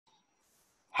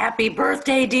Happy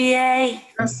birthday, DA.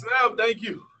 Yes, ma'am. Thank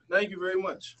you. Thank you very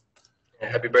much.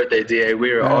 Happy birthday, DA. We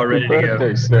are all Happy ready to birthday,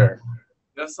 go. sir.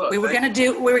 Yes, sir. We were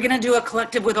gonna do a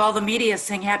collective with all the media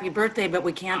saying happy birthday, but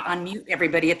we can't unmute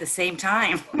everybody at the same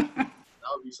time. That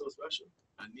would be so special.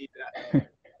 I need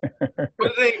that. But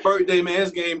it ain't birthday, man.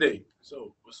 It's game day.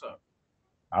 So what's up?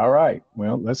 All right.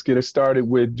 Well, let's get it started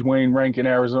with Dwayne Rankin,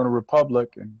 Arizona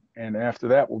Republic, and after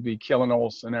that will be Kellen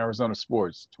Olson, Arizona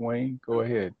Sports. Dwayne, go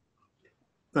ahead.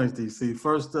 Thanks, DC.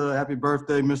 First, happy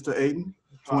birthday, Mr. Ayton,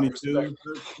 22.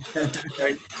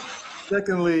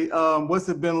 Secondly, what's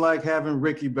it been like having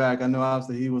Ricky back? I know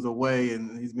obviously he was away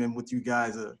and he's been with you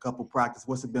guys a couple practice.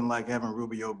 What's it been like having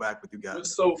Rubio back with you guys?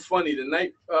 It's so funny.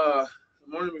 The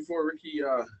morning before Ricky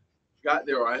got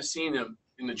there, or I seen him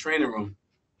in the training room,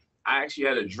 I actually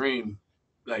had a dream,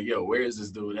 like, yo, where is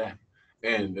this dude at?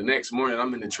 And the next morning,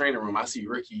 I'm in the training room. I see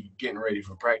Ricky getting ready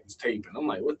for practice tape. And I'm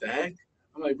like, what the heck?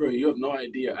 I'm like, bro, you have no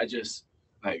idea. I just,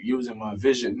 like, using my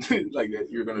vision, like, that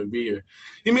you're going to be here.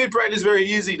 He made practice very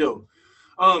easy, though.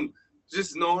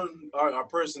 Just knowing our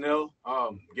personnel,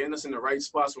 getting us in the right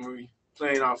spots when we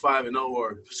playing our 5-0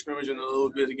 or scrimmaging a little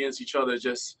bit against each other,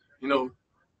 just,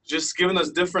 just giving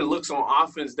us different looks on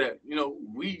offense that,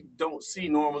 we don't see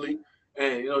normally.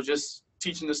 And, just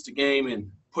teaching us the game and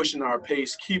pushing our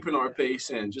pace, keeping our pace,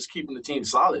 and just keeping the team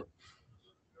solid.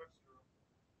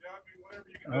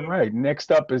 All right.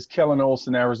 Next up is Kellen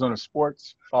Olson, Arizona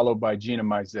Sports, followed by Gina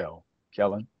Mizell.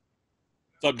 Kellen.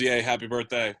 What's up, DA? Happy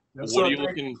birthday. What's what up, are you man?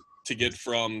 looking to get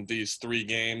from these 3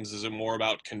 games? Is it more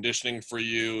about conditioning for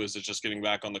you? Is it just getting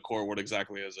back on the court? What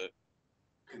exactly is it?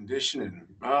 Conditioning.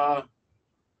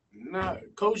 Nah,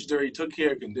 Coach Derry took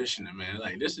care of conditioning, man.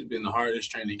 Like, this has been the hardest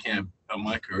training camp of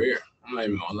my career. I'm not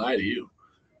even gonna lie to you.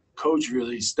 Coach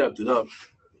really stepped it up,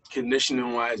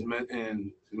 conditioning-wise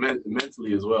and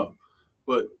mentally as well.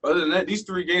 But other than that, these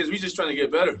 3 games, we just trying to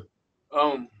get better.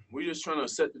 We just trying to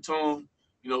set the tone,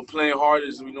 playing hard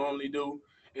as we normally do.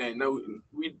 And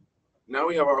now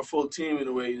we have our full team in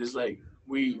a way. It's like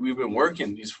we've been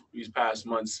working these past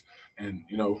months and,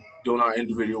 doing our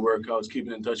individual workouts,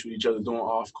 keeping in touch with each other, doing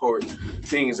off-court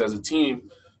things as a team,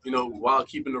 while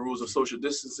keeping the rules of social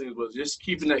distancing, but just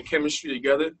keeping that chemistry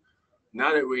together.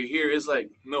 Now that we're here, it's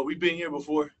like, no, we've been here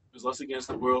before. It's us against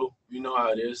the world. We know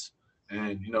how it is.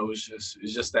 And, it's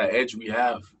just that edge we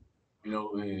have, and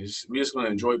we're just going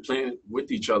to enjoy playing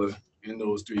with each other in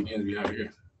those 3 games we have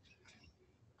here.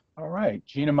 All right.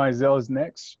 Gina Mizell is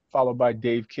next, followed by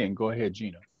Dave King. Go ahead,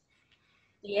 Gina.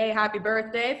 Yay, happy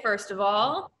birthday, first of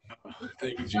all.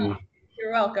 Thank you, Gina.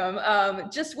 You're welcome.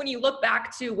 Just when you look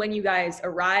back to when you guys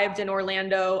arrived in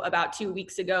Orlando about 2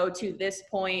 weeks ago to this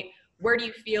point, where do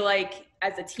you feel like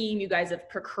as a team you guys have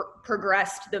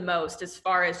progressed the most as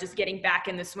far as just getting back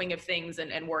in the swing of things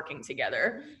and working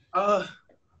together?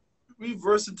 We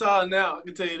versatile now, I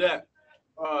can tell you that.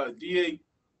 DA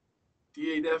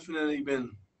definitely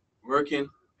been working,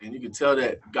 and you can tell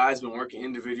that guys been working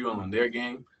individual on their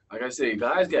game. Like I say,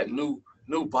 guys got new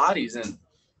bodies and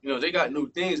they got new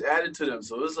things added to them.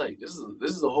 So it's like this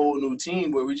is a whole new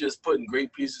team where we just putting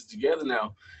great pieces together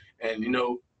now. And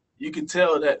you can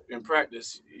tell that in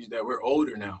practice that we're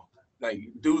older now. Like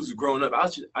dudes grown up.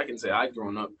 I can say I've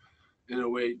grown up in a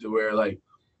way to where like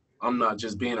I'm not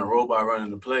just being a robot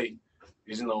running the play.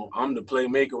 I'm the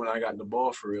playmaker when I got the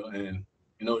ball for real. And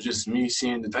just me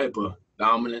seeing the type of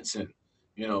dominance and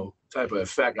type of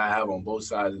effect I have on both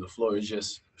sides of the floor. It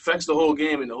just affects the whole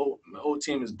game, and the whole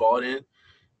team is bought in.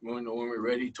 When we're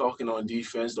ready, talking on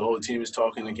defense, the whole team is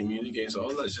talking and communicating. So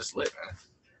all that's just lit, man.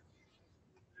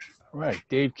 All right.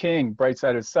 Dave King, Bright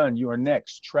Side of the Sun. You are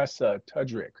next. Tressa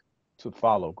Tudrick to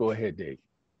follow. Go ahead, Dave.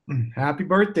 Happy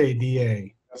birthday,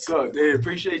 DA. What's up, Dave?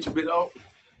 Appreciate you, big dog.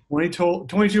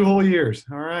 22 whole years.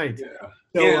 All right.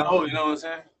 Yeah. You know what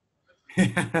I'm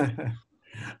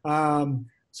saying?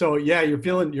 So yeah, you're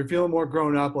feeling more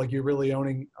grown up, like you're really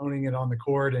owning it on the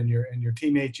court, and your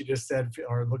teammates, you just said,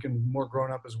 are looking more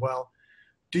grown up as well.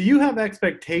 Do you have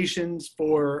expectations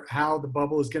for how the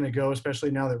bubble is going to go,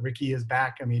 especially now that Ricky is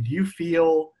back? I mean, do you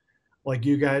feel like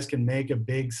you guys can make a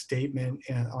big statement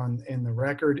in the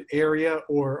record area,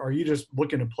 or are you just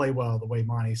looking to play well the way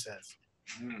Monty says?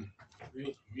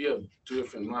 We have 2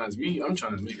 different minds. I'm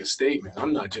trying to make a statement.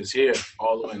 I'm not just here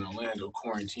all the way in Orlando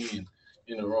quarantined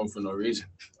in the room for no reason.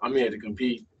 I'm here to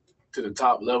compete to the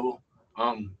top level.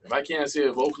 If I can't say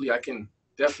it vocally, I can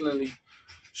definitely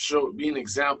be an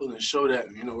example and show that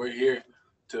we're here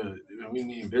to we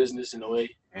mean business in a way.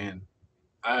 And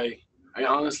I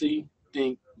honestly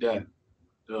think that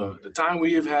the time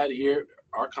we have had here,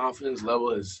 our confidence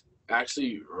level has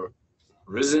actually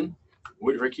risen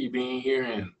with Ricky being here,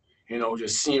 and you know,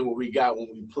 just seeing what we got when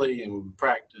we play and when we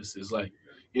practice. It's like,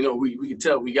 you know, we can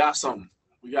tell we got something.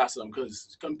 We got something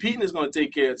because competing is going to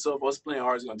take care of itself. Us playing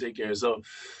hard is going to take care of itself.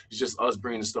 It's just us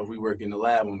bringing the stuff we work in the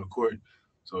lab on the court.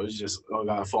 So it's just all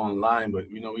got to fall in line. But,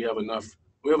 you know, we have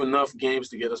enough games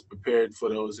to get us prepared for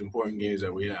those important games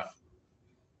that we have.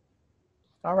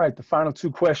 All right, the final two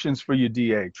questions for you,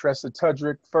 DA. Tressa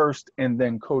Tudrick first, and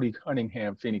then Cody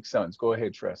Cunningham, Phoenix Suns. Go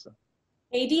ahead, Tressa.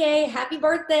 Hey, DA, happy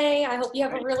birthday. I hope you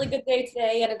have a really good day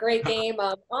today and a great game.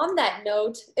 On that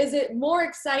note, is it more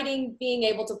exciting being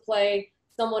able to play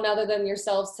someone other than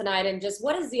yourselves tonight? And just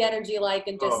what is the energy like?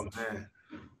 And just Man.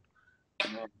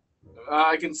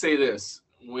 I can say this.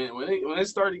 When it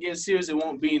started to get serious, it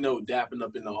won't be no dapping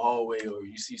up in the hallway or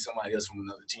you see somebody else from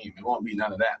another team. It won't be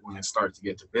none of that when it starts to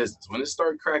get to business. When it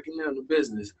starts cracking down to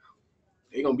business,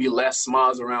 there's going to be less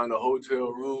smiles around the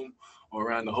hotel room or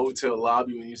around the hotel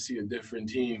lobby when you see a different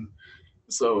team.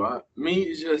 So,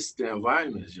 it's just the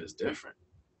environment is just different.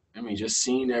 I mean, just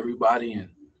seeing everybody and,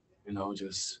 you know,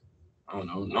 just, I don't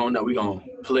know, knowing that we're going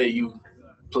to play you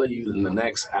in the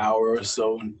next hour or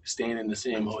so and staying in the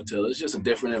same hotel. It's just a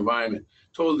different environment,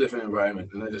 total different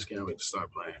environment, and I just can't wait to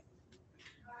start playing.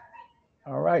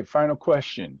 All right, final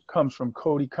question comes from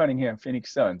Cody Cunningham,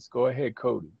 Phoenix Suns. Go ahead,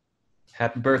 Cody.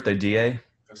 Happy birthday, DA.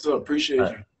 So appreciate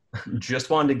you. Just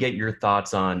wanted to get your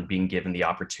thoughts on being given the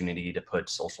opportunity to put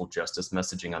social justice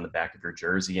messaging on the back of your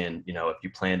jersey, and you know if you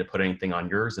plan to put anything on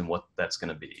yours and what that's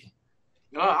going to be.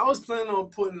 I was planning on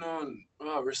putting on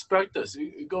respect us.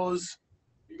 It goes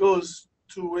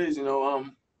two ways, you know.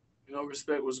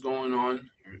 Respect what's going on.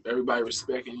 Everybody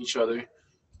respecting each other,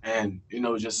 and you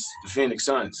know, just the Phoenix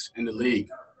Suns in the league,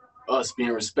 us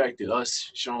being respected,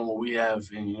 us showing what we have,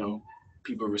 and you know,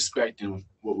 people respecting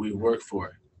what we work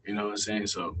for. You know what I'm saying?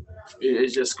 So it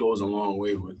just goes a long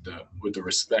way with the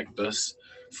respect us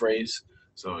phrase.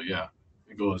 So yeah,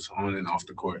 it goes on and off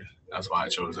the court. That's why I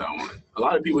chose that one. A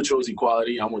lot of people chose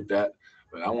equality. I'm with that,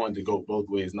 but I wanted to go both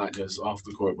ways, not just off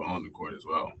the court, but on the court as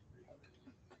well.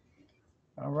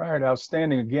 All right,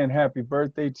 outstanding. Again, happy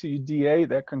birthday to you, DA.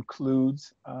 That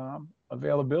concludes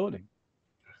availability.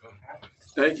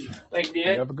 Thank you. Thank you,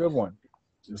 DA. You have a good one.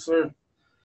 Yes, sir.